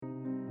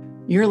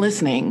You're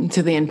listening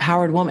to the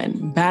Empowered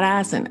Woman,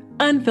 Badass and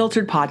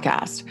Unfiltered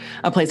podcast,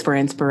 a place for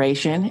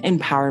inspiration,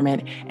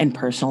 empowerment, and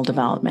personal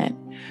development,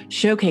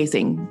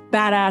 showcasing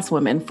badass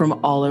women from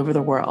all over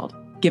the world,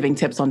 giving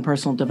tips on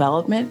personal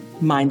development,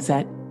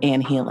 mindset,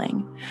 and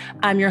healing.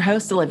 I'm your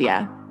host,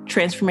 Olivia,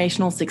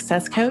 transformational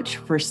success coach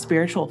for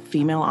spiritual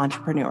female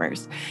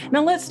entrepreneurs.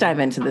 Now let's dive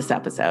into this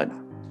episode.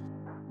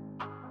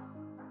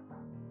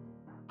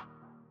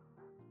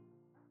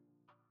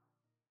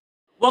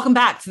 Welcome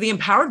back to the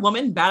Empowered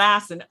Woman,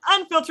 Badass and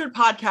Unfiltered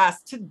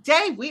podcast.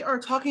 Today, we are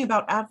talking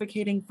about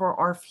advocating for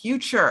our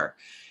future.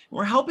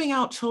 We're helping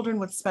out children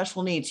with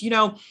special needs. You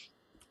know,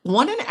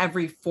 1 in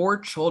every 4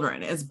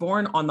 children is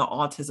born on the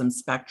autism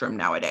spectrum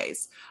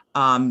nowadays.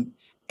 And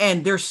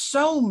there's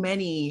so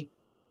many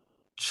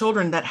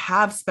children that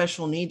have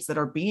special needs that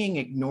are being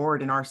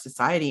ignored in our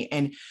society.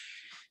 And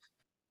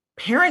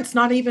parents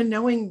not even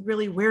knowing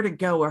really where to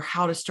go or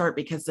how to start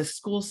because the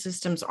school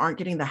systems aren't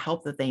getting the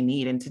help that they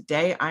need. And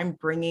today I'm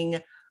bringing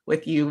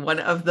with you one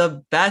of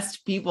the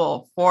best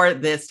people for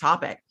this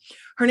topic.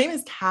 Her name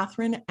is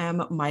Catherine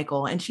M.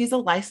 Michael, and she's a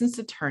licensed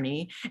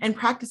attorney and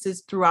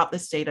practices throughout the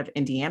state of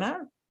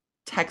Indiana,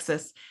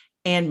 Texas,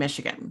 and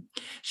Michigan.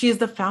 She is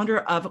the founder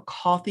of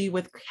Coffee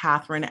with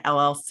Catherine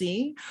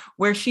LLC,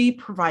 where she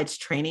provides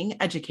training,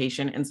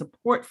 education, and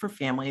support for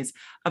families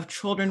of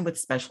children with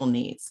special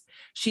needs.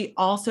 She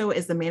also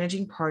is the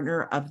managing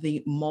partner of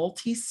the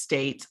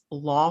multi-state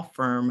law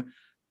firm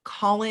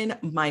Colin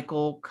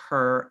Michael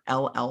Kerr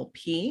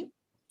LLP,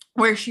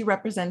 where she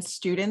represents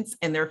students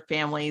and their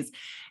families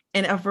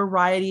in a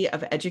variety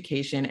of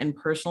education and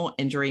personal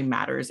injury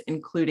matters,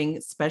 including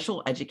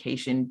special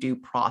education due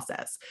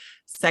process,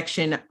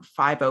 Section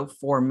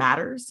 504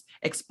 matters,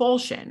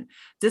 expulsion,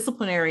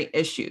 disciplinary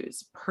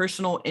issues,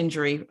 personal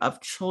injury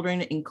of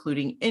children,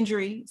 including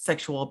injury,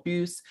 sexual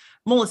abuse,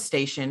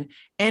 molestation,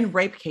 and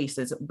rape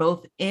cases,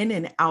 both in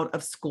and out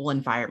of school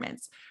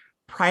environments,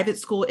 private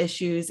school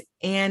issues,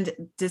 and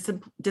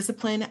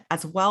discipline,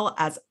 as well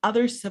as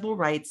other civil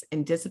rights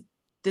and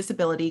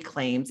disability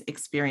claims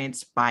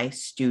experienced by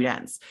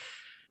students.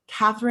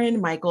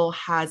 Catherine Michael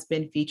has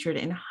been featured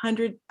in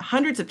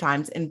hundreds of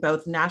times in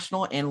both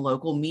national and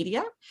local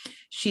media.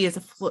 She is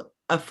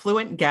a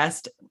fluent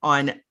guest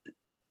on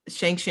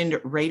sanctioned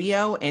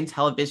radio and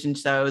television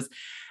shows.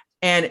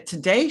 And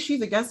today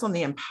she's a guest on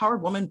the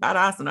Empowered Woman,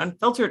 Badass and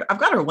Unfiltered. I've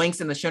got her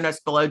links in the show notes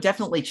below.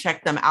 Definitely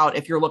check them out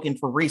if you're looking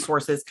for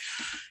resources.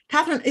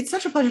 Catherine, it's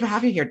such a pleasure to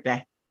have you here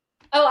today.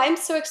 Oh, I'm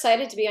so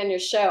excited to be on your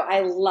show.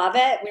 I love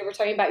it. We were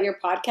talking about your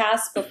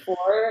podcast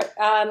before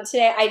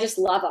today. I just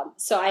love them.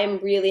 So I'm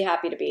really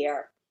happy to be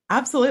here.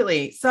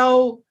 Absolutely.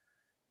 So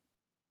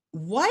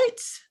what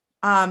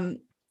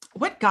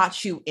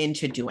got you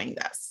into doing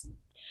this?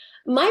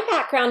 My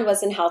background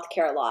was in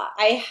healthcare law.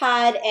 I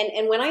had,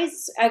 and when I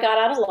got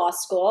out of law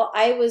school,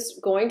 I was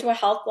going to a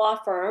health law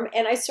firm,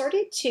 and I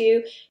started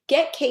to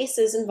get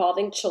cases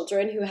involving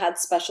children who had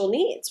special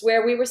needs,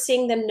 where we were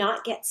seeing them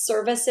not get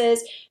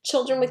services,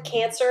 children with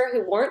cancer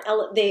who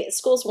the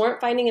schools weren't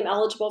finding them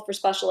eligible for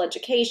special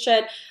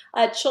education,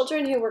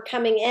 children who were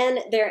coming in,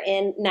 they're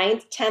in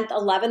 9th, 10th,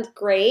 11th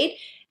grade.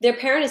 Their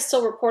parent is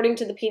still reporting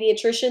to the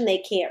pediatrician they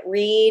can't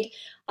read.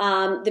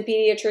 The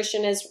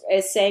pediatrician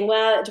is saying,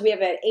 well, do we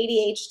have an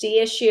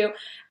ADHD issue?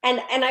 And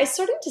I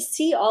started to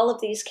see all of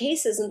these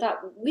cases and thought,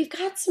 we've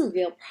got some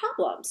real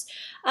problems.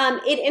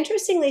 It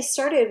interestingly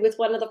started with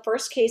one of the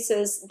first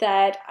cases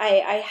that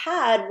I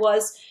had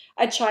was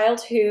a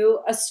child who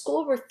a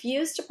school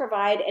refused to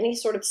provide any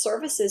sort of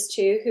services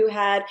to, who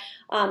had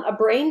a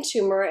brain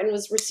tumor and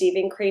was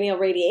receiving cranial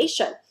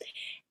radiation.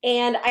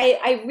 And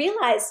I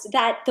realized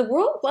that the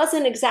world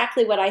wasn't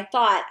exactly what I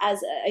thought as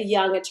a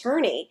young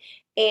attorney,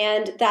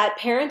 and that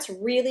parents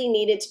really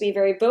needed to be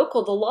very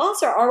vocal. The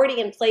laws are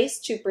already in place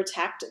to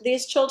protect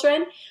these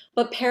children,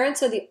 but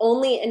parents are the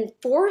only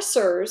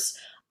enforcers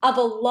of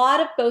a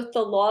lot of both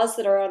the laws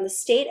that are on the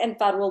state and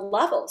federal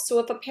level. So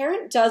if a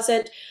parent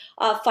doesn't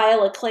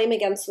file a claim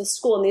against the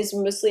school, and these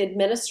are mostly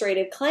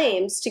administrative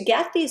claims, to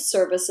get these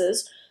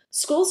services,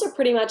 schools are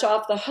pretty much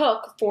off the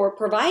hook for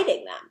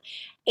providing them.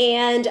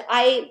 And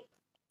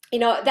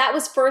that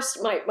was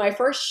my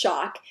first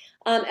shock.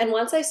 And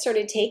once I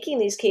started taking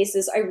these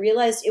cases, I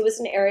realized it was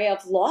an area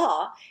of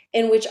law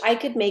in which I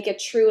could make a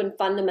true and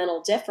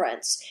fundamental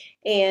difference,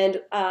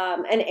 and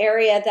an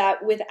area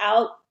that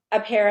without a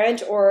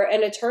parent or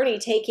an attorney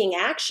taking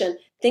action,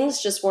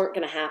 things just weren't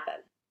going to happen.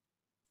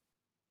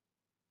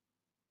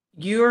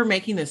 You're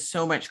making this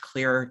so much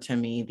clearer to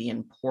me, the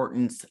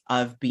importance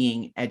of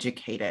being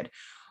educated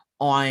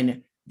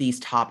on these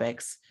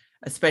topics,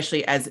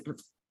 especially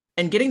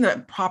and getting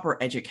the proper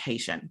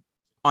education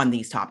on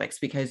these topics,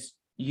 because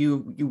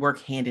you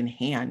work hand in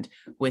hand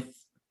with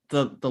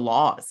the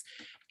laws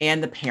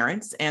and the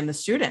parents and the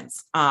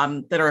students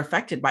that are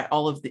affected by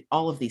all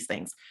of these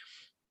things.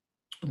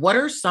 What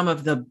are some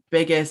of the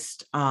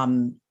biggest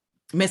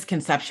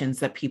misconceptions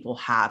that people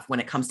have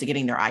when it comes to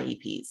getting their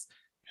IEPs?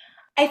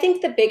 I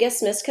think the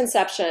biggest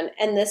misconception,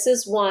 and this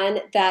is one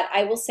that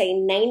I will say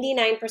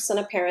 99%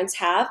 of parents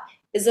have,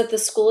 is that the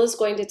school is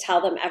going to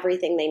tell them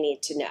everything they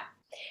need to know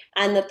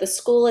and that the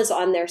school is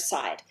on their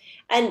side.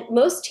 And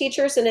most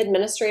teachers and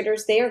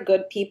administrators, they are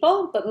good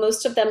people, but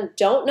most of them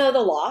don't know the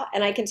law.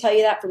 And I can tell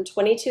you that from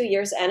 22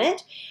 years in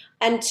it.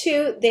 And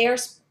two, they are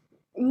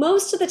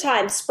most of the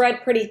time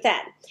spread pretty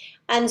thin.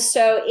 And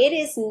so it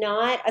is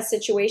not a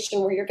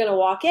situation where you're going to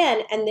walk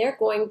in and they're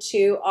going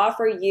to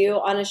offer you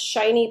on a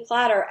shiny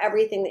platter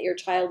everything that your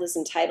child is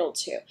entitled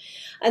to.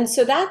 And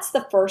so that's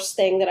the first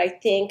thing that I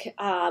think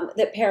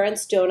that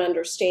parents don't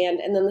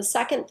understand. And then the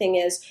second thing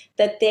is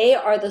that they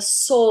are the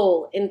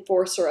sole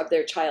enforcer of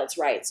their child's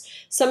rights.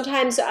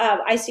 Sometimes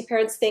I see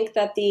parents think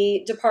that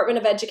the Department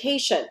of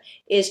Education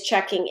is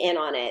checking in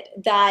on it,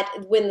 that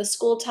when the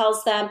school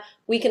tells them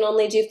we can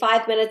only do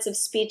 5 minutes of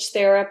speech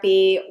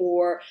therapy,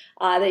 or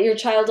that your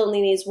child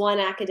only needs one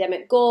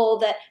academic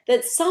goal,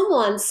 that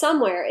someone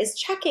somewhere is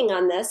checking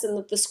on this and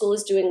that the school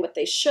is doing what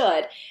they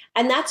should.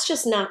 And that's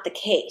just not the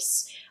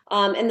case.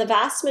 In the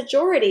vast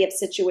majority of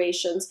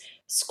situations,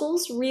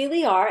 schools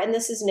really are, and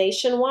this is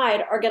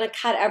nationwide, are going to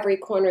cut every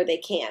corner they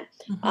can.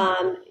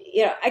 Mhm.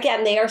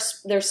 Again,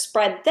 they're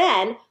spread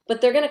thin, but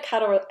they're going to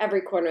cut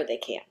every corner they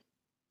can.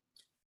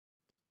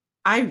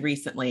 I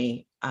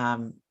recently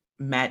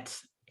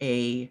met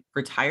a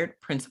retired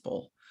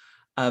principal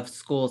of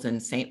schools in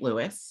St.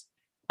 Louis.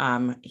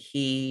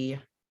 He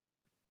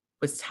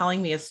was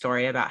telling me a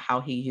story about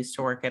how he used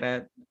to work at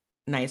a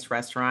nice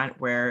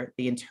restaurant where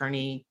the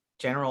attorney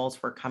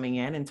generals were coming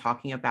in and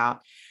talking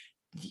about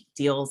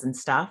deals and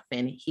stuff.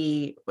 And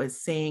he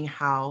was saying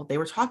how they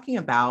were talking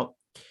about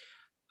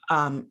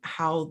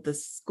how the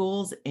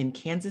schools in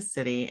Kansas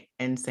City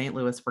and St.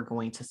 Louis were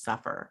going to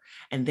suffer.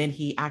 And then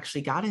he actually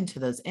got into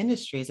those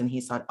industries and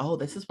he thought, oh,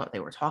 this is what they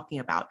were talking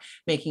about,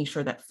 making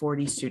sure that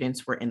 40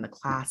 students were in the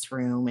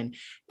classroom, and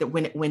that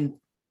when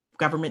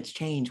governments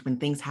change, when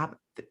things happen,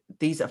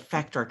 these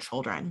affect our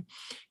children.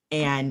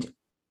 And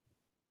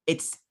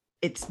it's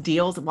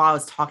deals. While I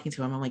was talking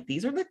to him, I'm like,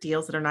 these are the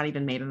deals that are not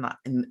even made in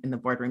the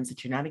boardrooms,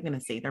 that you're not even going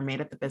to see. They're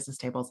made at the business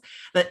tables,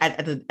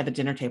 at the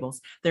dinner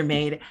tables. They're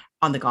made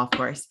on the golf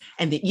course,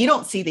 and you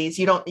don't see these.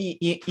 You don't,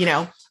 you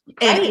know,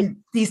 and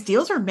these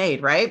deals are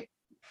made, right?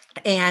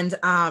 And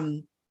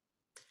I'm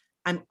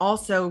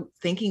also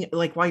thinking,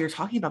 like, while you're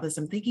talking about this,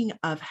 I'm thinking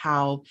of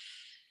how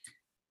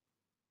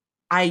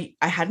I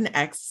had an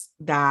ex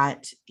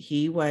that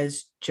he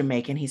was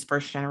Jamaican. He's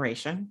first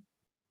generation,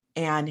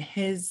 and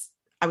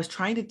I was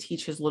trying to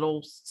teach his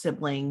little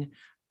sibling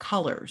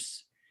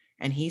colors.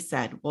 And he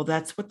said, well,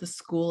 that's what the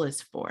school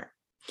is for.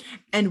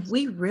 And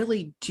we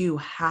really do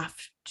have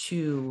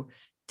to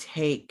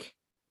take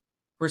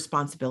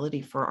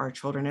responsibility for our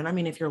children. And I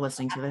mean, if you're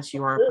listening to this,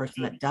 you are a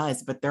person that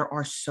does, but there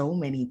are so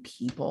many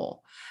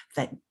people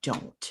that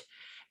don't.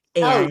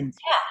 Oh, And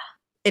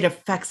it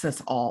affects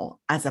us all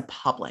as a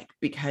public,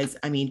 because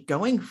I mean,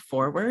 going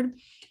forward,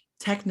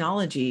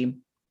 technology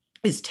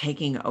is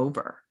taking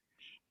over.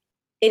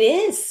 it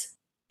is.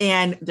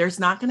 And there's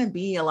not going to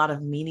be a lot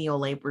of menial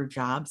labor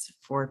jobs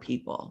for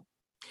people.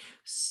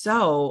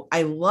 So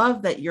I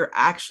love that you're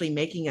actually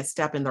making a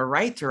step in the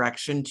right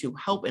direction to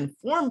help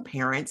inform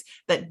parents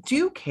that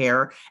do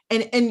care.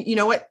 And you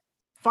know what?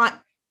 Fine.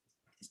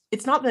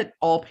 It's not that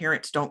all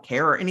parents don't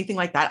care or anything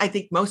like that. I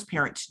think most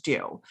parents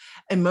do.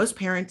 And most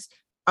parents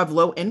of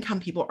low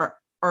income people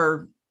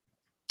are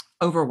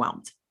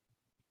overwhelmed.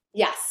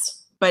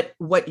 Yes. But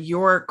what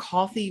your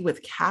Coffee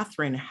with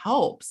Catherine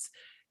helps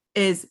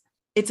is,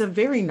 it's a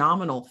very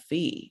nominal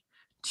fee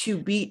to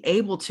be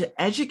able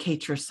to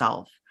educate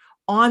yourself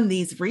on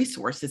these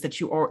resources that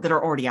that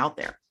are already out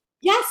there.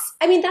 Yes.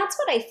 I mean, that's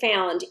what I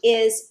found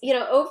is,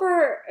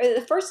 over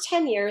the first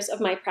 10 years of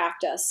my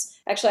practice,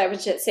 actually, I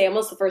would say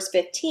almost the first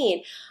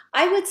 15,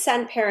 I would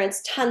send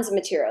parents tons of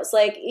materials.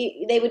 Like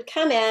they would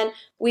come in,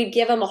 we'd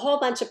give them a whole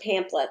bunch of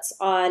pamphlets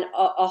on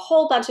a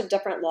whole bunch of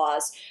different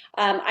laws.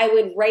 I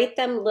would write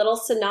them little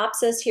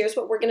synopsis. Here's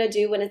what we're going to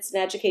do when it's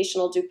an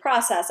educational due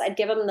process. I'd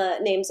give them the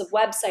names of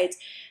websites.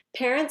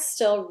 Parents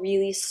still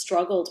really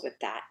struggled with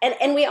that.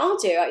 And we all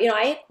do.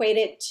 I equate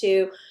it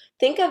to,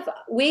 think of,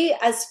 we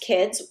as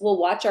kids will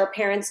watch our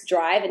parents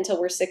drive until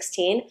we're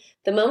 16.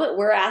 The moment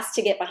we're asked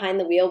to get behind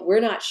the wheel, we're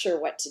not sure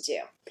what to do.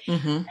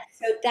 Mm-hmm.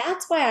 So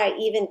that's why I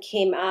even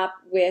came up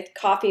with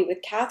Coffee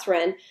with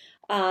Catherine,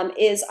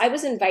 is I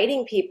was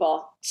inviting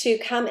people to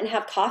come and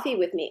have coffee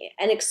with me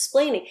and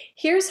explaining,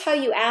 here's how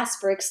you ask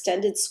for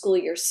extended school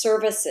year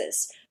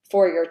services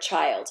for your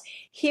child.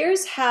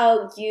 Here's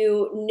how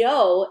you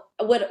know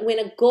when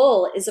a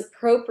goal is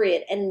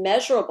appropriate and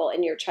measurable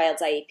in your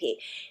child's IEP.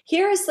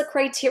 Here is the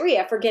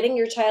criteria for getting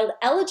your child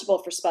eligible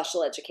for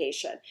special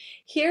education.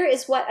 Here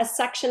is what a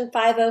Section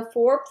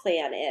 504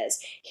 plan is.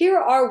 Here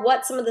are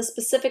what some of the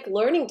specific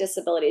learning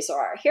disabilities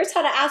are. Here's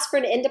how to ask for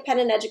an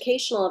independent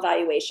educational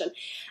evaluation.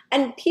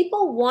 And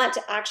people want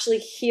to actually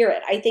hear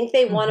it. I think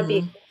they want to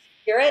be, Mm-hmm.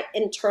 hear it,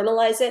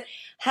 internalize it,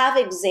 have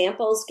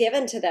examples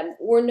given to them.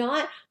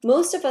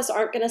 Most of us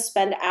aren't going to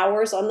spend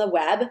hours on the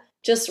web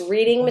just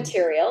reading Mhm.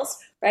 materials,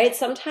 right?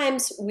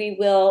 Sometimes we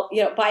will,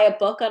 buy a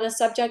book on a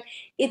subject.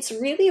 It's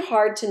really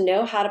hard to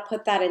know how to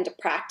put that into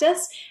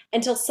practice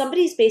until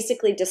somebody's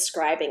basically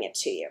describing it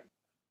to you.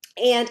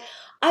 And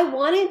I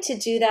wanted to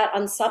do that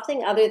on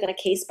something other than a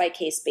case by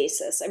case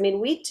basis. I mean,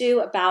 we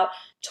do about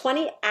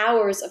 20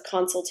 hours of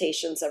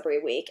consultations every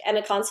week. And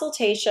a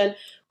consultation,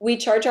 we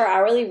charge our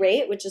hourly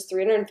rate, which is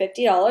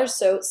 $350.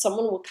 So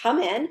someone will come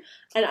in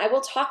and I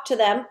will talk to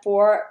them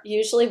for,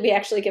 usually we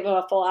actually give them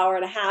a full hour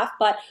and a half,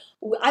 but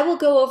I will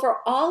go over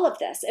all of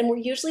this. And we're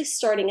usually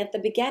starting at the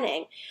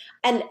beginning.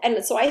 And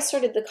so I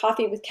started the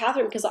Coffee with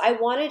Catherine because I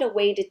wanted a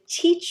way to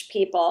teach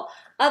people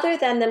other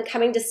than them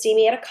coming to see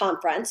me at a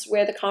conference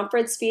where the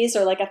conference fees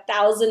are like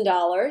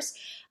 $1,000,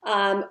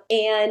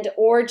 and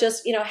or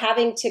just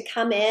having to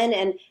come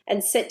in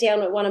and sit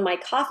down at one of my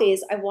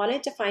coffees. I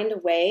wanted to find a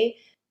way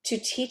to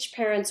teach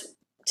parents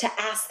to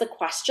ask the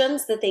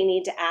questions that they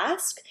need to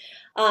ask,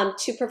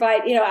 to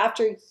provide,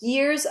 after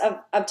years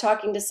of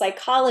talking to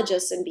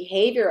psychologists and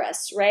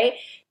behaviorists, right,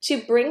 to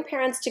bring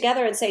parents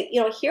together and say,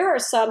 here are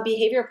some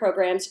behavior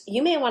programs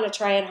you may want to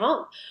try at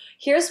home.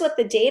 Here's what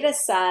the data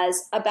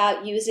says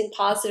about using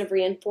positive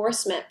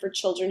reinforcement for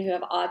children who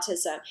have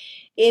autism.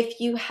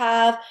 If you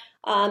have,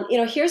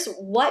 here's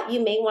what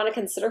you may want to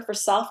consider for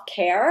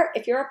self-care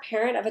if you're a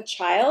parent of a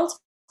child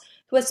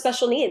who has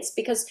special needs,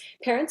 because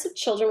parents of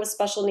children with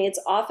special needs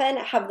often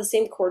have the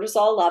same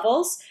cortisol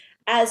levels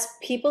as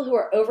people who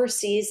are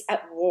overseas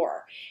at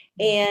war.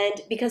 And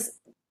because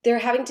they're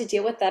having to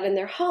deal with that in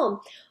their home.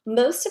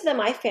 Most of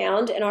them I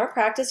found in our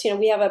practice,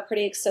 we have a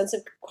pretty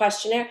extensive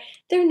questionnaire.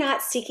 They're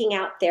not seeking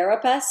out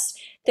therapists.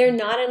 They're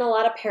not in a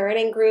lot of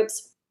parenting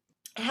groups.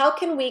 How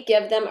can we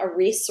give them a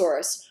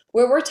resource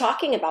where we're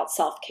talking about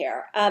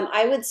self-care?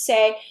 I would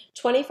say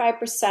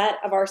 25%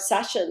 of our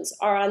sessions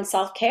are on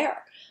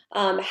self-care.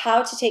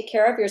 How to take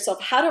care of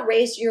yourself, how to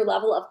raise your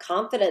level of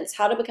confidence,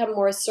 how to become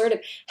more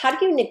assertive, how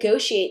do you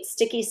negotiate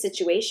sticky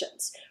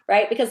situations,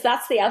 right? Because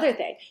that's the other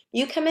thing.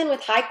 You come in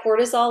with high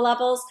cortisol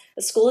levels,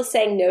 the school is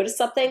saying no to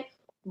something.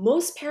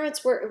 Most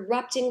parents were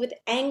erupting with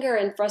anger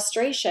and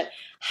frustration.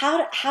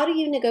 How do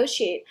you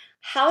negotiate?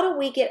 How do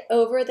we get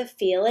over the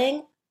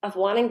feeling of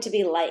wanting to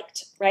be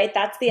liked, right?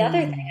 That's the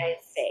other thing Mm. I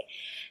say.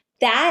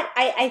 That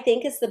I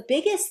think is the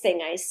biggest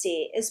thing I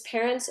see is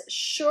parents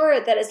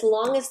sure that as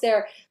long as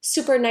they're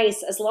super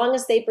nice, as long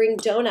as they bring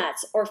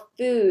donuts or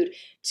food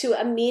to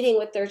a meeting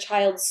with their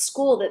child's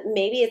school, that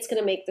maybe it's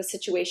going to make the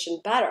situation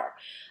better.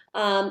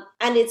 And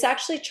it's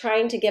actually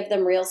trying to give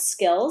them real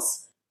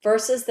skills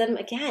versus them,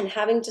 again,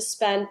 having to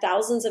spend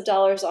thousands of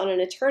dollars on an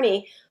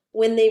attorney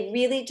when they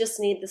really just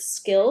need the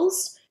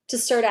skills to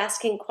start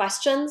asking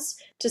questions,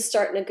 to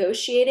start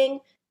negotiating,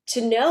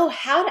 to know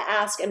how to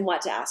ask and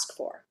what to ask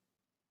for.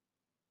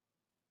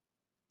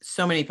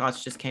 So many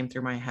thoughts just came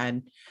through my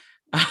head.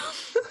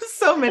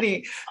 So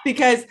many,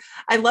 because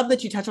I love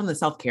that you touch on the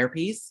self-care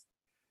piece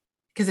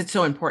because it's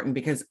so important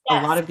because a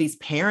lot Yes. of these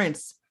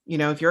parents,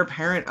 if you're a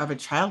parent of a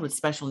child with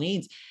special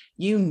needs,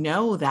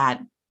 that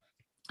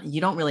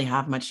you don't really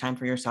have much time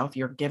for yourself.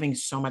 You're giving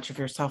so much of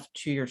yourself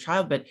to your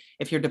child, but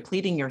if you're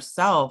depleting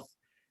yourself,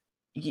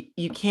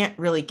 you can't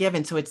really give.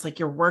 And so it's like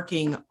you're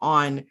working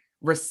on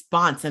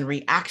response and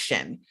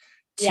reaction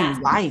to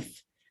Yes.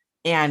 life.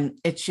 And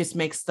it just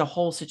makes the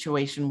whole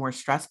situation more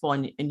stressful.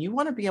 And you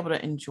want to be able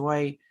to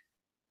enjoy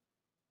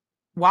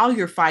while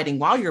you're fighting,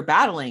 while you're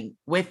battling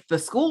with the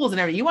schools and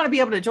everything. You want to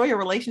be able to enjoy your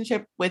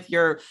relationship with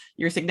your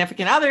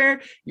significant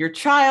other, your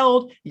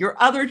child, your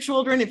other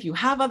children. If you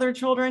have other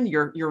children,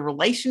 your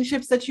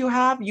relationships that you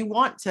have, you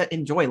want to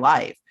enjoy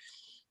life.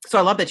 So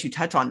I love that you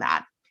touch on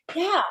that.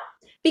 Yeah,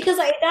 because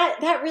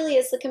that really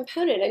is the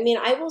component. I mean,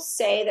 I will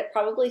say that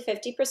probably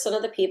 50%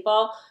 of the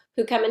people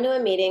who come into a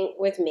meeting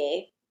with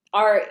me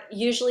are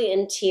usually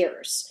in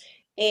tears.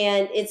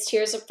 And it's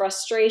tears of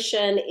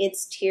frustration,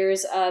 it's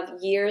tears of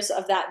years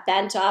of that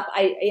bent up.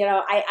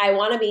 I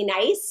want to be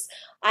nice.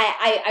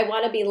 I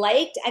want to be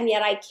liked, and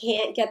yet I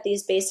can't get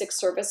these basic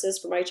services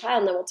for my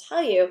child. And I will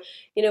tell you,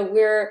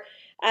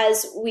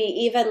 as we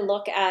even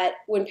look at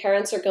when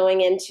parents are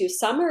going into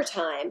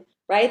summertime,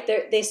 right?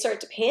 They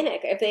start to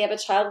panic if they have a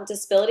child with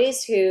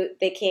disabilities who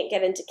they can't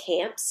get into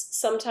camps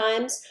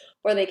sometimes,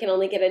 or they can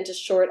only get into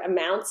short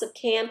amounts of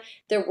camp.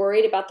 They're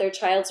worried about their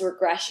child's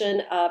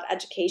regression of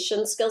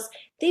education skills.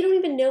 They don't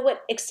even know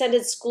what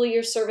extended school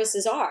year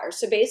services are.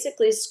 So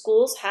basically,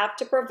 schools have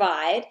to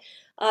provide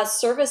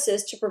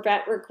services to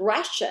prevent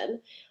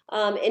regression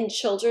in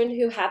children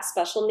who have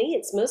special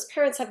needs. Most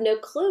parents have no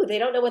clue. They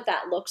don't know what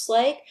that looks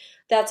like.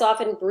 That's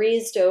often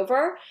breezed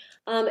over.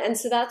 And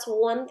so that's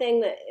one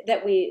thing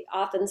that we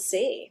often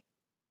see.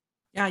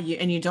 Yeah,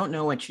 and you don't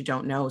know what you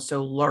don't know.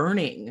 So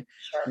learning,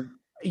 Sure.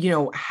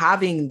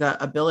 having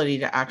the ability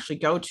to actually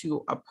go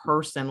to a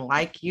person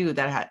like you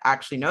that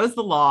actually knows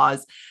the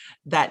laws,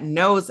 that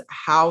knows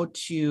how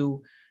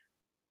to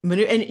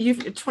and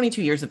you've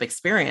 22 years of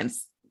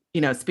experience,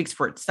 speaks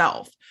for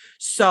itself.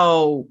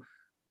 So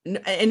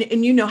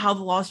and you know how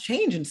the laws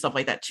change and stuff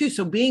like that too.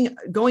 So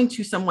going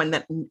to someone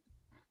that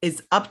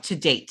is up to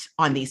date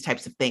on these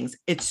types of things,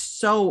 it's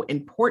so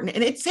important,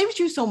 and it saves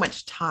you so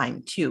much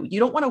time too. You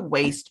don't want to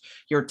waste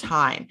your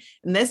time,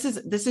 and this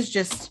is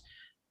just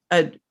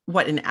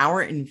an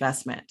hour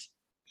investment.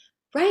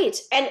 Right.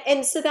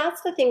 And so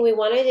that's the thing. We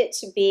wanted it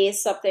to be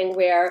something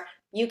where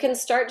you can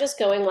start just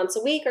going once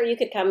a week, or you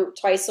could come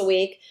twice a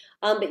week.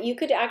 But you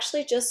could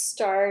actually just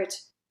start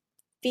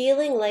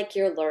feeling like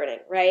you're learning,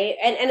 right?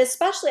 And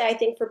especially I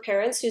think for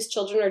parents whose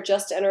children are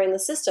just entering the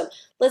system.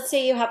 Let's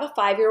say you have a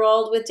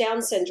 5-year-old with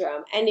Down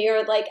syndrome and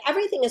you're like,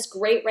 everything is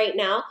great right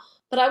now,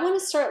 but I want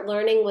to start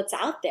learning what's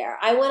out there.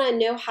 I want to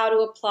know how to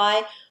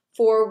apply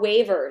for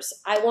waivers.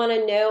 I want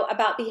to know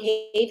about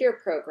behavior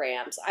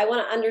programs. I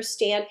want to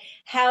understand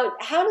how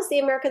does the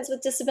Americans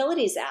with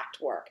Disabilities Act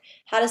work?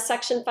 How does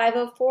Section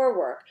 504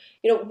 work?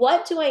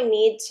 What do I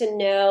need to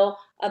know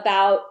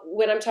about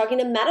when I'm talking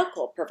to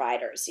medical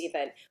providers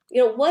even?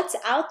 What's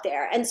out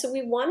there? And so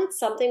we wanted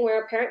something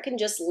where a parent can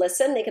just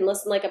listen. They can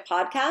listen like a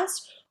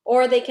podcast,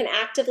 or they can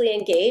actively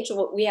engage.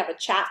 We have a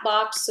chat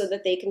box so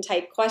that they can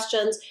type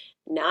questions,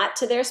 not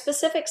to their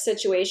specific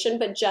situation,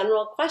 but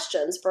general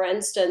questions. For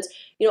instance,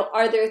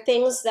 are there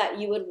things that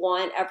you would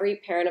want every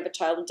parent of a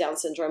child with Down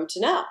syndrome to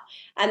know?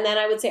 And then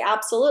I would say,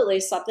 absolutely,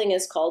 something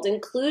is called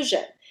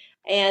inclusion.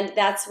 And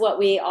that's what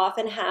we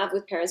often have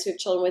with parents who have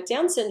children with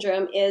Down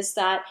syndrome, is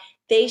that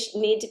they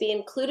need to be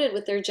included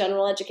with their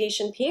general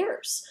education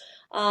peers.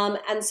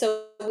 And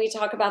so we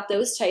talk about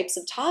those types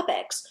of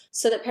topics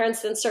so that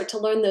parents then start to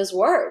learn those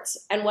words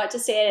and what to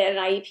say at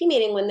an IEP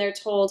meeting when they're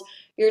told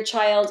your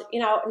child,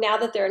 now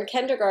that they're in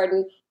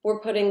kindergarten, we're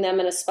putting them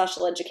in a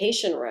special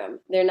education room.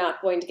 They're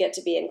not going to get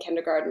to be in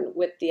kindergarten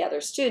with the other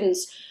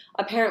students.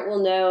 A parent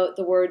will know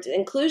the word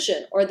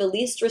inclusion or the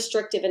least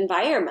restrictive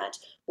environment,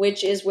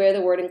 which is where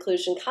the word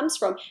inclusion comes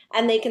from.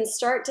 And they can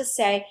start to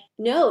say,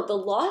 no, the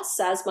law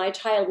says my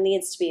child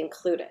needs to be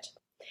included.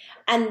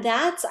 And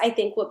that's, I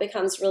think, what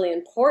becomes really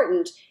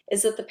important,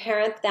 is that the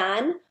parent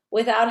then,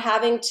 without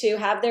having to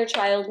have their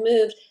child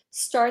moved,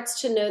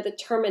 starts to know the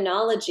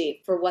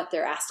terminology for what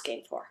they're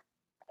asking for.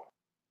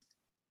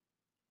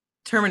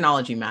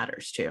 Terminology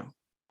matters too.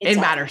 It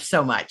Exactly. matters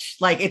so much.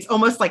 Like, it's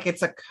almost like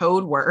it's a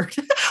code word.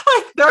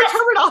 Like, their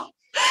terminology,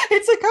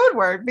 it's a code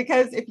word,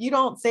 because if you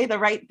don't say the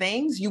right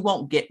things, you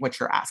won't get what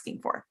you're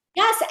asking for.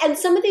 Yes, and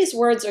some of these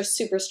words are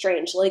super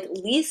strange, like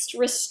least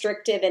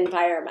restrictive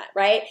environment,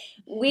 right?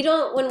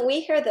 When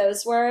we hear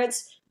those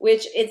words,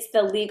 which it's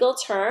the legal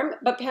term,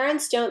 but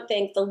parents don't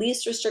think the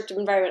least restrictive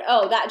environment,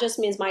 oh, that just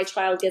means my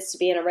child gets to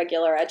be in a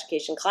regular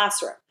education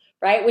classroom,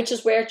 right? Which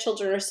is where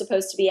children are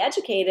supposed to be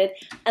educated,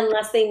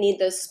 unless they need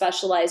those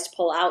specialized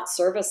pull-out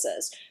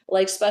services,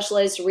 like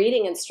specialized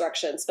reading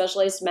instruction,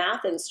 specialized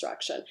math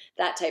instruction,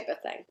 that type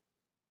of thing.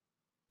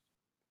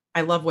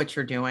 I love what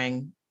you're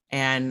doing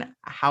and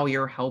how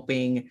you're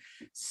helping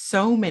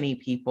so many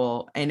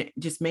people and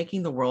just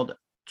making the world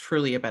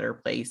truly a better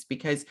place,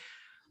 because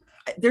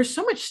there's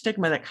so much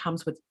stigma that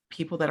comes with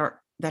people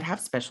that have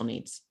special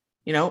needs.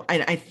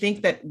 I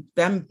think that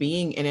them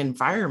being in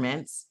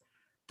environments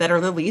that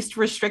are the least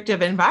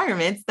restrictive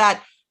environments,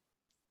 that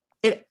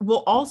it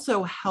will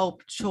also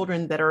help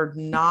children that are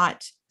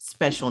not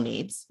special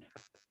needs.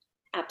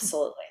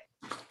 Absolutely.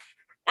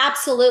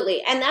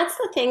 Absolutely. And that's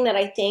the thing that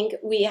I think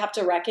we have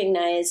to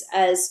recognize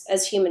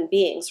as human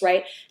beings,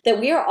 right? That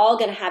we are all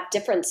going to have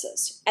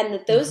differences, and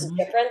that those Mhm.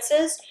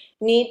 differences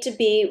need to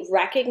be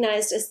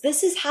recognized as,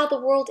 this is how the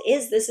world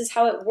is, this is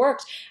how it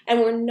works. And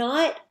we're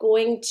not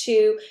going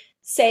to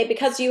say,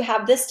 because you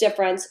have this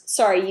difference,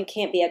 sorry, you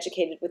can't be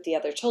educated with the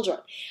other children.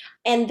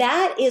 And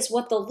that is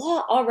what the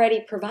law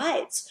already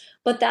provides.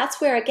 But that's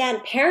where,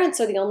 again,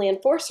 parents are the only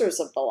enforcers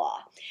of the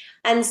law.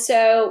 And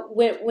so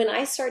when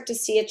I start to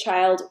see a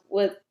child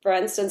with, for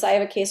instance, I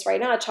have a case right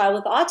now, a child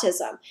with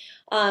autism,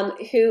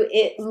 who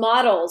it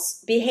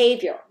models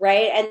behavior,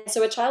 right? And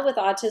so a child with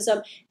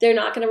autism, they're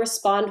not going to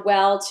respond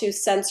well to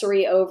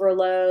sensory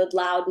overload,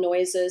 loud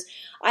noises.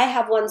 I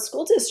have one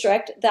school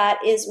district that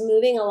is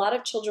moving a lot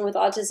of children with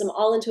autism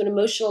all into an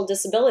emotional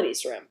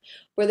disabilities room,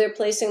 where they're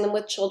placing them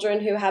with children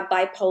who have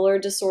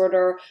bipolar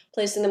disorder,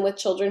 placing them with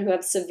children who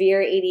have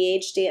severe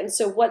ADHD. And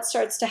so what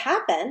starts to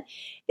happen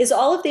is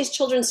all of these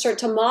children start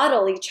to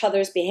model each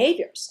other's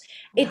behaviors.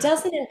 It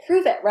doesn't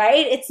improve it,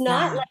 right? It's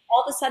not Yeah. like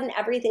all of a sudden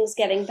everything's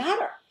getting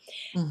better.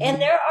 And Mhm.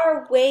 there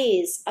are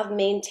ways of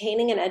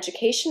maintaining an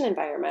education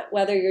environment,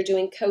 whether you're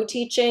doing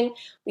co-teaching,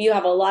 you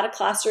have a lot of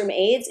classroom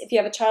aides. If you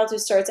have a child who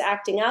starts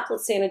acting up,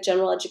 let's say in a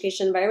general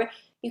education environment,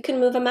 you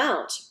can move them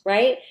out,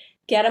 right?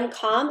 Get them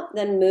calm,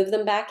 then move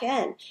them back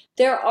in.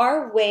 There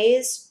are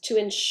ways to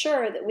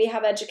ensure that we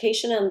have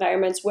education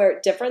environments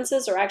where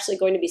differences are actually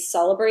going to be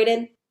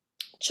celebrated.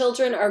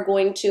 Children are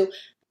going to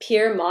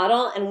peer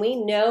model, and we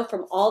know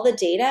from all the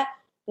data,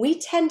 we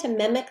tend to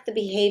mimic the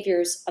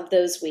behaviors of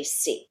those we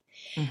see.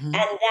 Mhm. And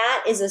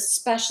that is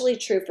especially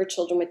true for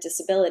children with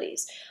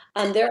disabilities.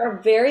 There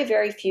are very,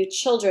 very few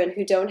children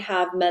who don't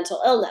have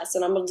mental illness.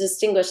 And I'm going to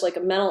distinguish like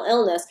a mental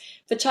illness.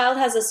 If a child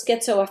has a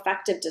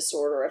schizoaffective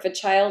disorder, if a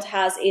child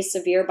has a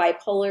severe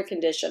bipolar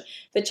condition,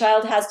 if a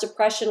child has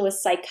depression with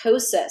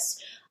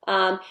psychosis,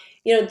 um,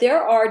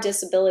 there are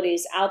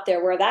disabilities out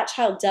there where that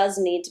child does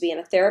need to be in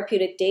a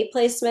therapeutic day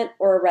placement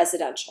or a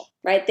residential,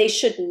 right? They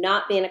should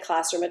not be in a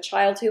classroom. A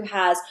child who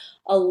has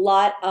a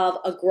lot of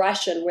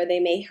aggression where they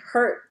may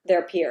hurt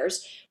their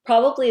peers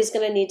probably is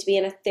going to need to be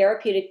in a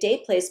therapeutic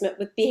day placement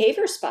with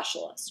behavior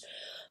specialists.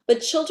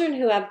 But children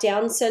who have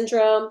Down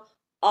syndrome,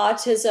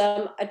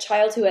 autism, a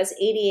child who has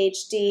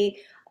ADHD,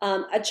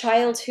 a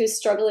child who's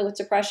struggling with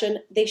depression,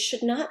 they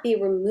should not be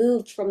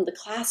removed from the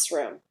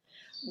classroom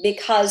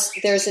because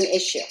there's an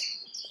issue.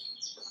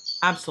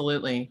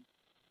 Absolutely.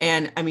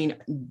 And I mean,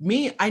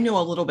 I know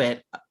a little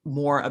bit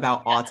more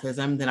about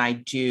autism than I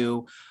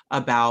do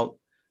about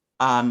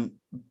um,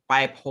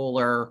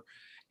 bipolar.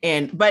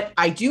 But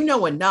I do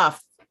know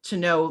enough to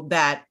know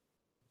that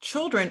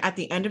children at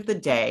the end of the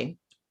day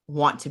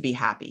want to be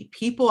happy.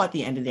 People at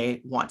the end of the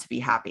day want to be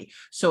happy.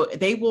 So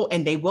they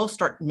will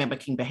start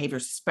mimicking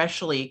behaviors,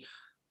 especially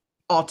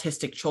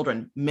autistic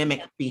children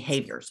mimic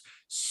behaviors.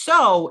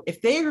 So if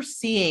they are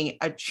seeing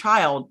a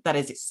child that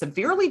is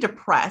severely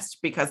depressed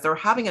because they're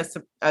having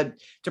a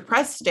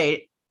depressed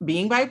state,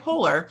 being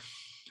bipolar,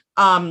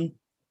 um,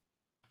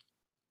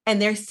 and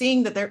they're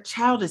seeing that their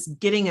child is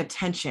getting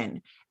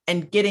attention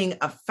and getting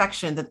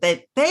affection,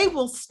 that they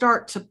will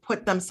start to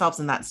put themselves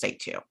in that state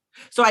too.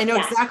 So I know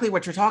Yeah. exactly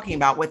what you're talking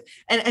about with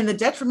and the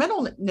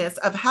detrimentalness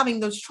of having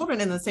those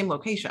children in the same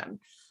location.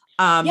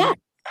 Yeah. Um,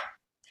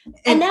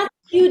 And and that's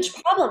a huge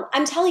problem.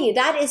 I'm telling you,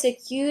 that is a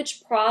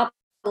huge problem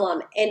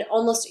in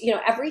almost,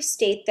 every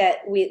state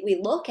that we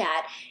look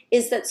at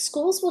is that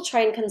schools will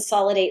try and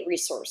consolidate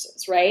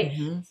resources, right?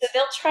 Mhm. So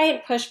they'll try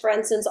and push, for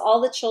instance,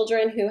 all the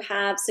children who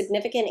have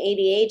significant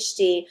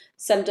ADHD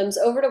symptoms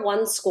over to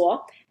one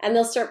school, and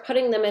they'll start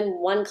putting them in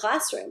one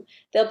classroom.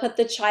 They'll put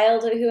the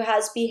child who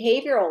has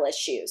behavioral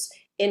issues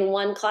in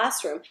one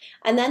classroom.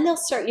 And then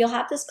you'll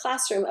have this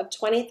classroom of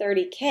 20,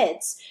 30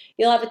 kids.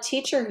 You'll have a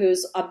teacher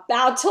who's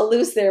about to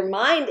lose their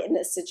mind in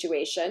this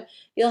situation.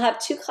 You'll have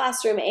two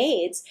classroom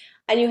aides,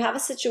 and you have a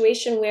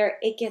situation where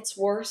it gets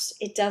worse.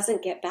 It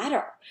doesn't get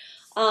better.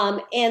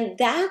 And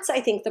that's,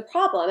 I think, the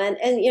problem.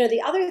 And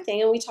the other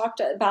thing, and we talked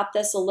about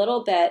this a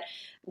little bit,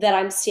 that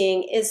I'm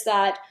seeing is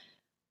that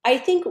I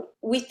think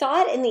we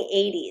thought in the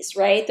 80s,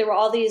 right? There were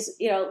all these,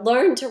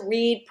 learn to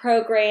read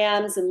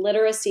programs and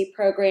literacy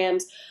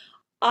programs.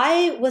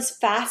 I was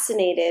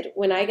fascinated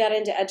when I got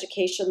into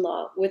education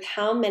law with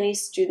how many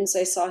students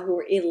I saw who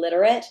were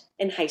illiterate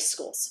in high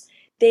schools.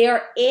 They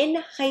are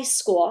in high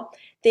school,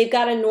 they've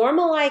got a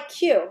normal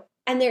IQ,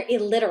 and they're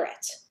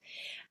illiterate.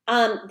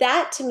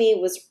 That to me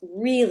was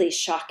really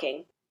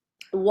shocking.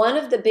 One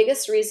of the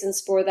biggest reasons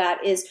for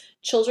that is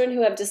children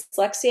who have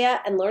dyslexia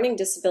and learning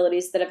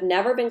disabilities that have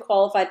never been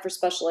qualified for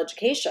special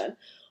education,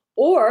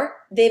 or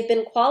they've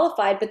been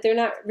qualified but they're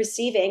not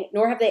receiving,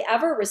 nor have they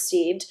ever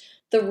received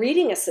the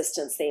reading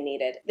assistance they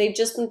needed. They've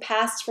just been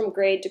passed from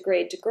grade to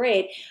grade to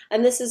grade.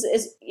 And this is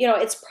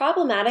it's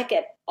problematic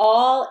at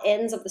all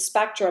ends of the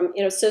spectrum,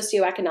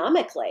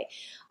 socioeconomically.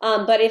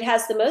 But it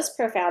has the most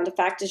profound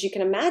effect, as you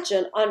can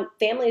imagine, on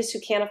families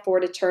who can't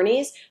afford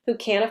attorneys, who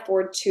can't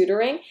afford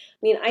tutoring.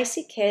 I mean, I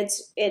see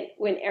kids in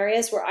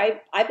areas where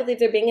I believe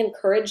they're being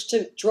encouraged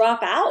to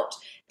drop out.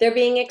 They're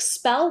being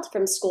expelled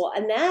from school.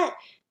 And that,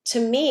 to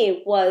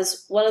me,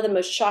 was one of the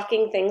most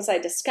shocking things I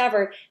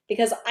discovered,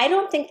 because I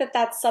don't think that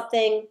that's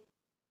something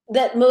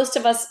that most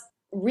of us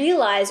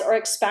realize or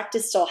expect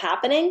is still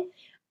happening.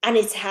 And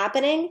it's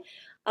happening.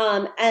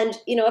 And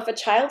if a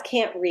child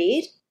can't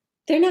read,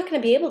 they're not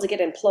going to be able to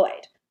get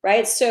employed,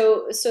 right?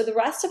 So the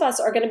rest of us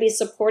are going to be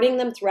supporting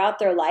them throughout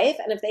their life.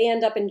 And if they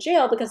end up in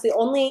jail because the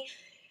only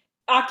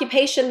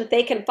occupation that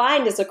they can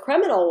find is a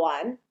criminal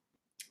one,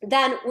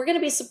 then we're going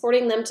to be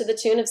supporting them to the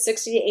tune of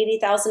 $60,000 to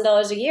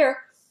 $80,000 a year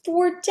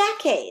for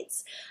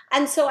decades.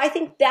 And so I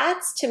think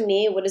that's, to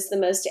me, what is the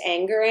most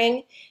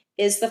angering,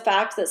 is the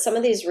fact that some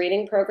of these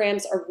reading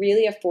programs are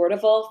really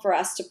affordable for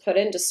us to put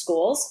into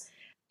schools,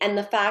 and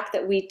the fact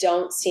that we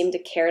don't seem to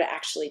care to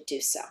actually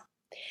do so.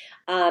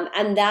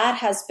 And that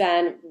has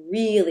been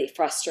really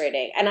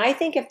frustrating. And I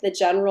think if the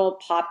general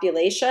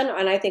population,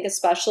 and I think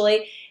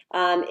especially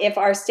if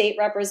our state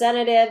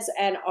representatives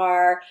and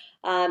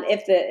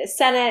if the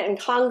Senate and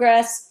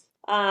Congress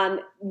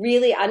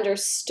really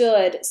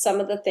understood some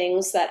of the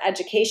things that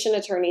education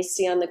attorneys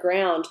see on the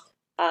ground,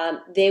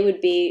 they would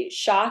be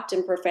shocked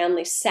and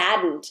profoundly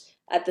saddened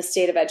at the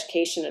state of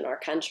education in our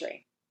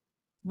country.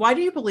 Why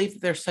do you believe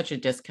that there's such a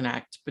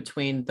disconnect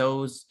between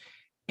those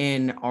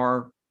in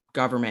our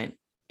government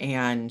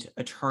and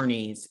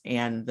attorneys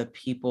and the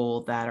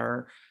people that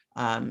are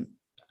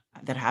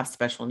that have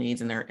special needs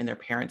and their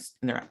parents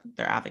and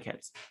their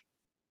advocates?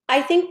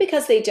 I think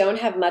because they don't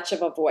have much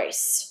of a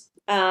voice.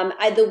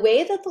 The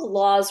way that the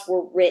laws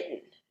were written,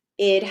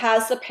 it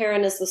has the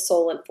parent as the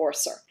sole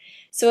enforcer.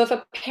 So if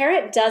a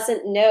parent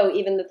doesn't know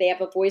even that they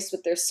have a voice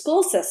with their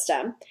school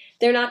system,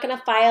 They're not going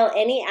to file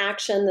any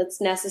action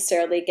that's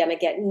necessarily going to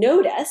get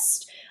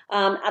noticed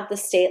at the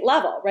state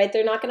level, right?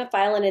 They're not going to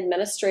file an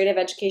administrative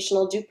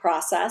educational due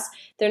process.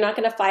 They're not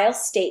going to file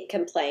state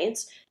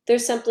complaints. They're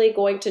simply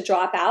going to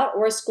drop out,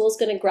 or a school's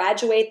going to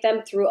graduate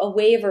them through a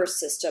waiver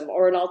system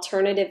or an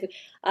alternative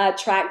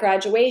track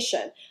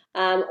graduation,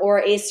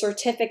 or a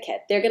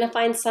certificate. They're going to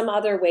find some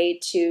other way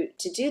to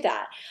do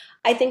that.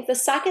 I think the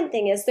second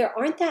thing is there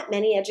aren't that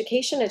many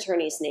education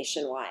attorneys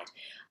nationwide.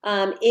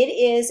 It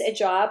is a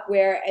job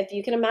where, if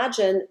you can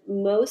imagine,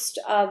 most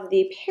of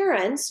the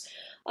parents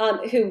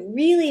who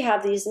really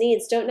have these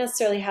needs don't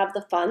necessarily have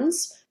the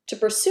funds to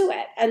pursue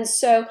it. And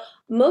so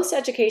most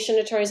education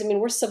attorneys, I mean,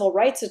 we're civil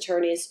rights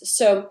attorneys,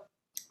 so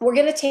we're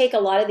going to take a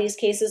lot of these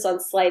cases on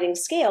sliding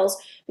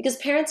scales because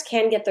parents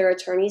can get their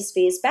attorney's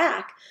fees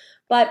back.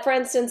 But for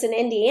instance, in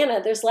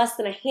Indiana, there's less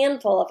than a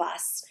handful of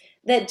us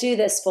that do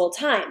this full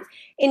time.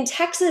 In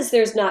Texas,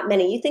 there's not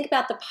many. You think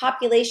about the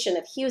population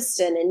of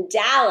Houston and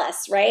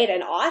Dallas, right,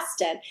 and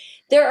Austin.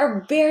 There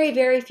are very,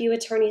 very few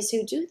attorneys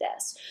who do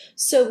this.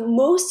 So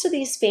most of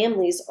these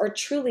families are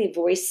truly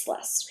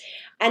voiceless.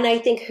 And I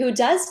think who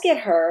does get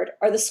heard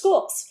are the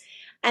schools.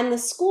 And the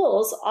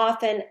schools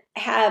often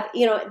have,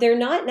 they're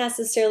not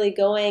necessarily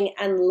going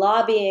and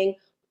lobbying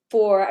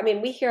for, I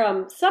mean, we hear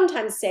them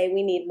sometimes say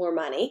we need more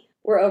money,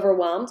 we're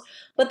overwhelmed,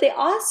 but they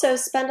also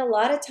spend a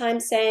lot of time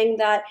saying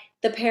that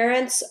the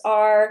parents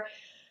are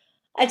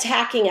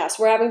attacking us.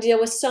 We're having to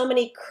deal with so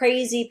many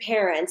crazy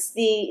parents.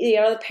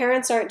 The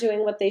parents aren't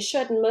doing what they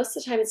should, and most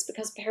of the time it's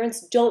because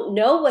parents don't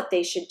know what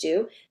they should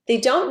do. They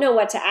don't know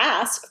what to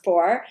ask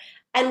for,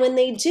 and when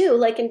they do,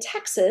 like in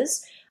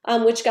Texas,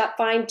 which got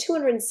fined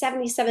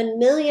 $277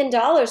 million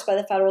by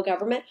the federal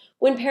government,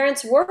 when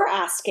parents were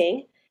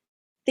asking,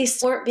 they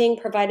still weren't being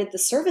provided the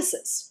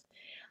services.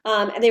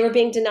 And they were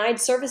being denied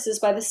services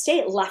by the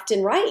state left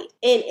and right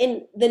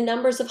in the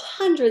numbers of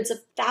hundreds of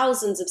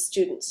thousands of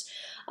students.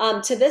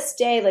 To this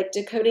day, like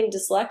Decoding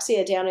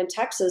Dyslexia down in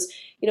Texas,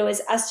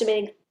 is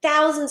estimating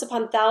thousands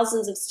upon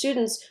thousands of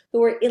students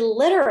who are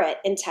illiterate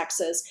in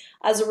Texas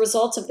as a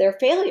result of their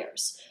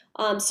failures.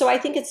 So I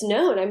think it's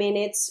known. I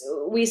mean,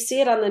 we see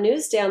it on the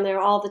news down there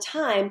all the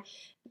time.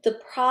 The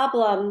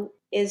problem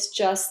is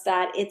just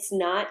that it's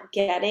not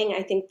getting,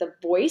 I think, the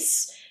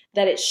voice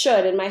that it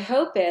should. And my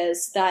hope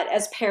is that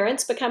as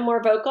parents become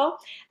more vocal,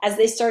 as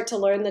they start to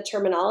learn the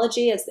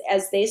terminology,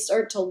 as they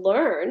start to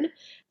learn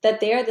that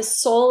they are the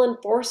sole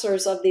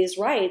enforcers of these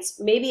rights,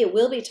 maybe it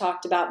will be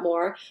talked about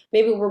more.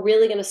 Maybe we're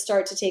really going to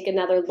start to take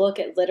another look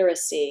at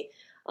literacy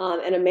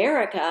in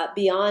America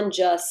beyond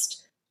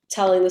just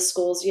telling the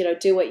schools,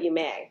 do what you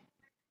may.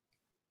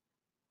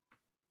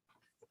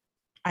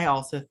 I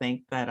also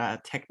think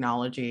that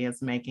technology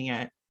is making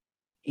it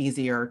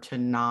easier to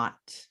not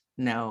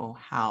know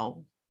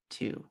how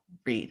to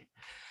read.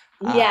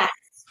 Yes.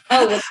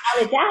 Oh, without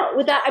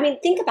a doubt. I mean,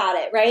 think about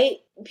it, right?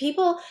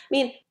 People, I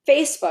mean,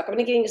 Facebook, I'm going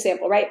to give you an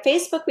example, right?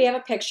 Facebook, we have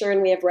a picture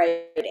and we have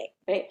writing,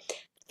 right?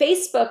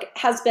 Facebook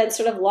has been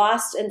sort of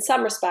lost in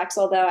some respects,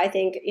 although I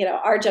think,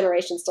 our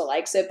generation still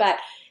likes it, but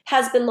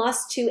has been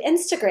lost to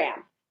Instagram.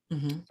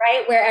 Mm-hmm.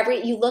 Right? Where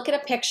you look at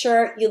a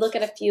picture, you look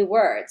at a few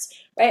words,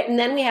 right? And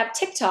then we have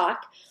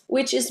TikTok,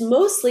 which is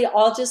mostly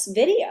all just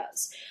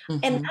videos. Mm-hmm.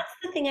 And that's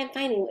the thing I'm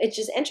finding. It's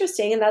just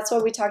interesting. And that's why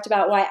we talked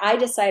about why I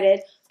decided,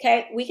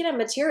 okay, we can have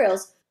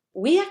materials.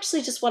 We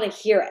actually just want to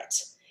hear it.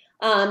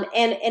 And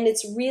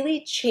it's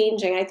really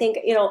changing. I think,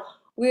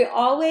 we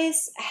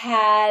always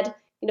had,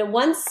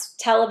 once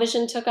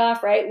television took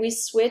off, right,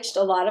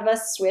 a lot of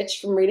us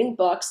switched from reading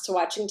books to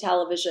watching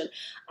television.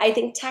 I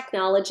think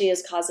technology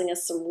is causing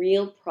us some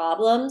real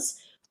problems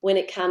when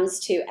it comes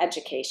to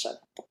education.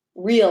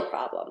 Real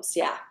problems,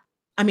 yeah.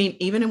 I mean,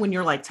 even when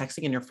you're like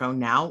texting in your phone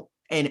now,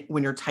 and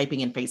when you're typing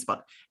in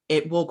Facebook,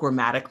 it will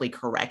grammatically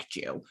correct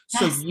you.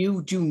 Yes. So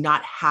you do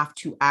not have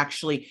to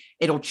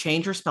it'll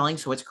change your spelling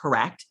so it's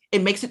correct.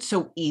 It makes it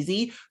so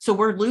easy. So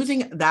we're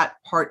losing that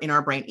part in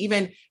our brain,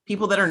 even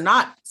people that are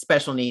not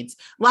special needs.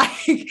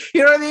 Like, you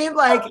know what I mean?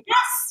 Like,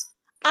 yes.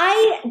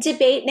 I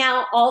debate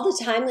now all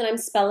the time when I'm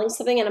spelling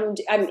something and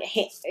I'm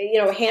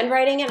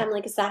handwriting it. I'm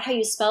like, is that how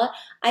you spell it?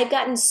 I've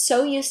gotten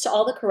so used to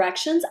all the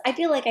corrections. I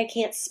feel like I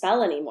can't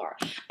spell anymore.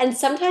 And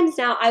sometimes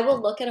now I will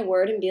look at a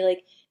word and be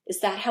like, is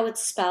that how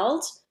it's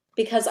spelled?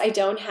 Because I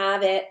don't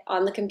have it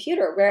on the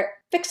computer where it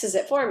fixes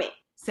it for me.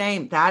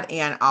 Same that.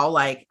 And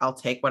I'll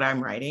take what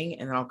I'm writing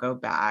and then I'll go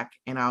back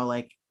and I'll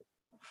like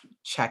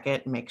check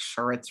it and make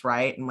sure it's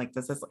right. And like,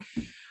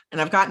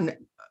 and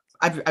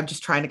I'm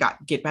just trying to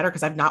get better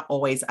because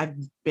I've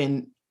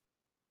been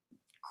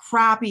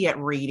crappy at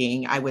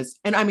reading.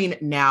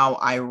 Now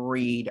I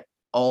read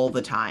all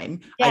the time.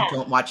 Yeah. I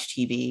don't watch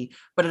TV,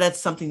 but that's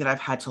something that I've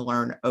had to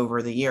learn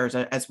over the years,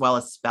 as well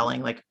as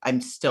spelling. Like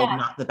I'm still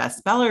not the best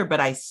speller,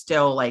 but I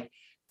still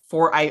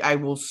I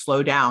will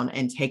slow down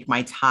and take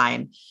my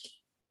time.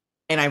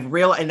 And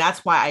and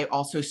that's why I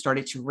also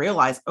started to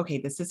realize, okay,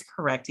 this is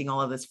correcting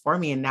all of this for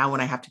me. And now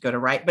when I have to go to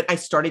write, but I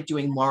started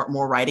doing more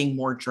writing,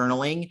 more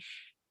journaling.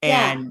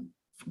 And,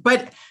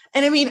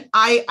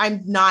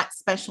 I'm not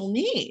special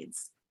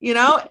needs. you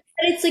know? But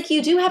it's like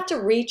you do have to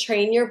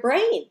retrain your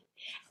brain.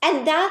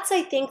 And that's,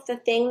 I think, the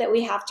thing that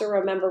we have to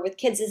remember with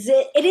kids is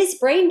it is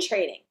brain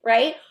training,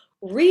 right?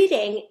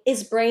 Reading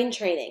is brain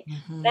training.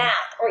 Mm-hmm.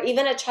 Math, or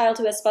even a child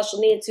who has special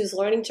needs who's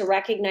learning to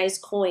recognize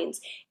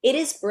coins, it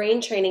is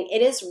brain training.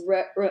 It is,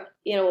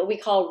 what we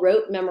call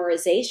rote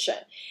memorization.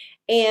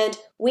 And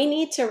we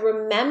need to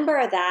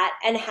remember that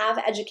and have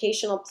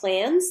educational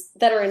plans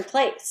that are in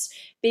place.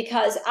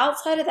 Because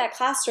outside of that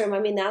classroom, I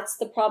mean, that's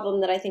the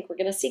problem that I think we're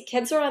going to see.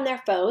 Kids are on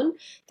their phone.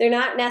 They're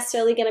not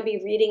necessarily going to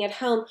be reading at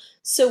home.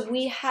 So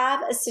we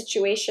have a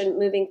situation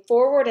moving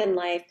forward in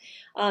life,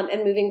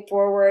 and moving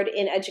forward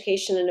in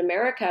education in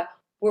America,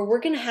 where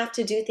we're going to have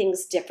to do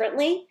things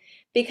differently.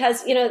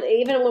 Because,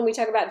 even when we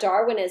talk about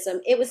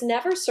Darwinism, it was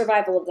never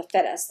survival of the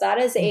fittest. That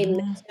is a Mm-hmm.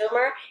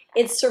 misnomer.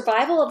 It's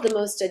survival of the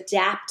most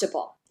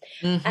adaptable.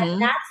 And Mm-hmm.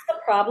 that's the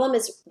problem,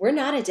 is we're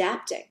not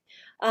adapting.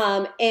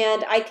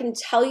 And I can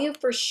tell you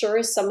for sure,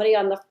 as somebody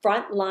on the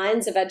front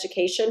lines of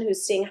education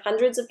who's seeing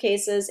hundreds of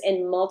cases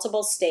in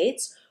multiple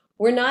states,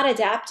 we're not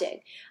adapting.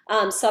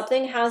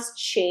 Something has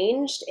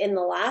changed in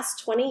the last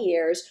 20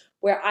 years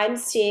where I'm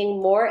seeing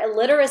more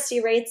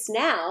illiteracy rates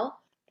now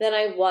than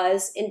I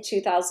was in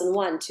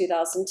 2001,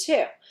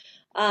 2002.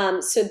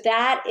 So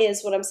that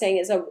is what I'm saying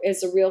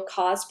is a real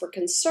cause for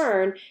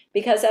concern,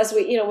 because as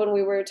when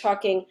we were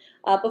talking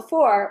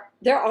before,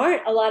 there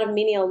aren't a lot of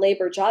menial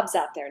labor jobs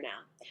out there now.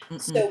 Mm-mm.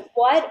 So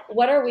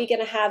what are we going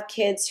to have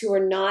kids who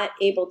are not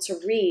able to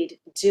read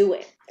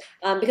doing?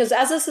 Because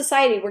as a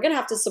society, we're going to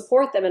have to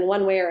support them in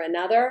one way or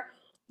another.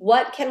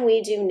 What can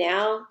we do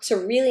now to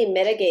really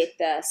mitigate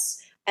this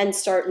and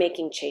start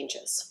making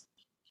changes?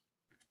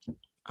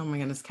 Oh my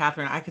goodness,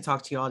 Catherine, I could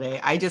talk to you all day.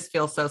 I just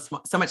feel so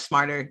much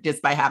smarter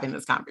just by having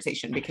this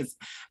conversation because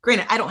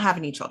granted, I don't have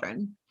any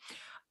children.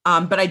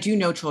 But I do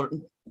know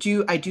children,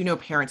 I do know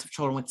parents of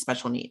children with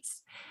special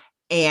needs.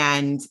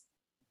 And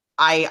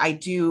I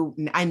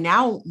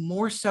now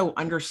more so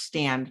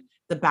understand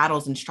the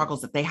battles and struggles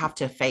that they have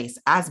to face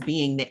as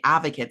being the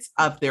advocates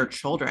of their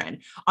children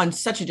on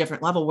such a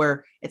different level,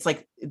 where it's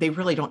like they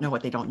really don't know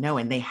what they don't know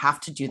and they have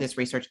to do this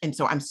research. And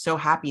so I'm so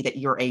happy that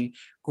you're a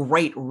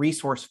great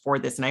resource for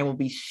this. And I will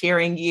be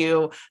sharing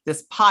you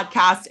this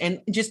podcast, and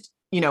just,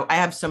 I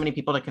have so many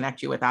people to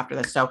connect you with after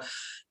this. So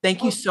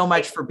thank you so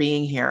much for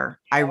being here.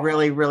 I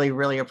really, really,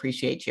 really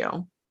appreciate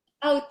you.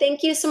 Oh,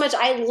 thank you so much.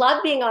 I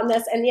love being on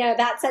this. And yeah,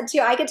 that said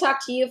too, I could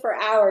talk to you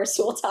for hours,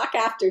 so we'll talk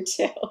after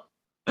too.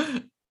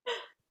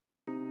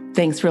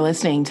 Thanks for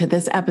listening to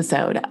this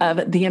episode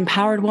of the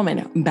Empowered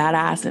Woman,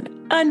 Badass and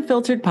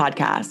Unfiltered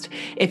podcast.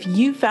 If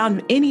you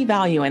found any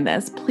value in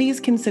this, please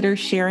consider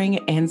sharing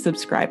and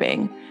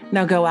subscribing.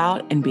 Now go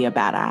out and be a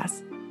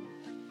badass.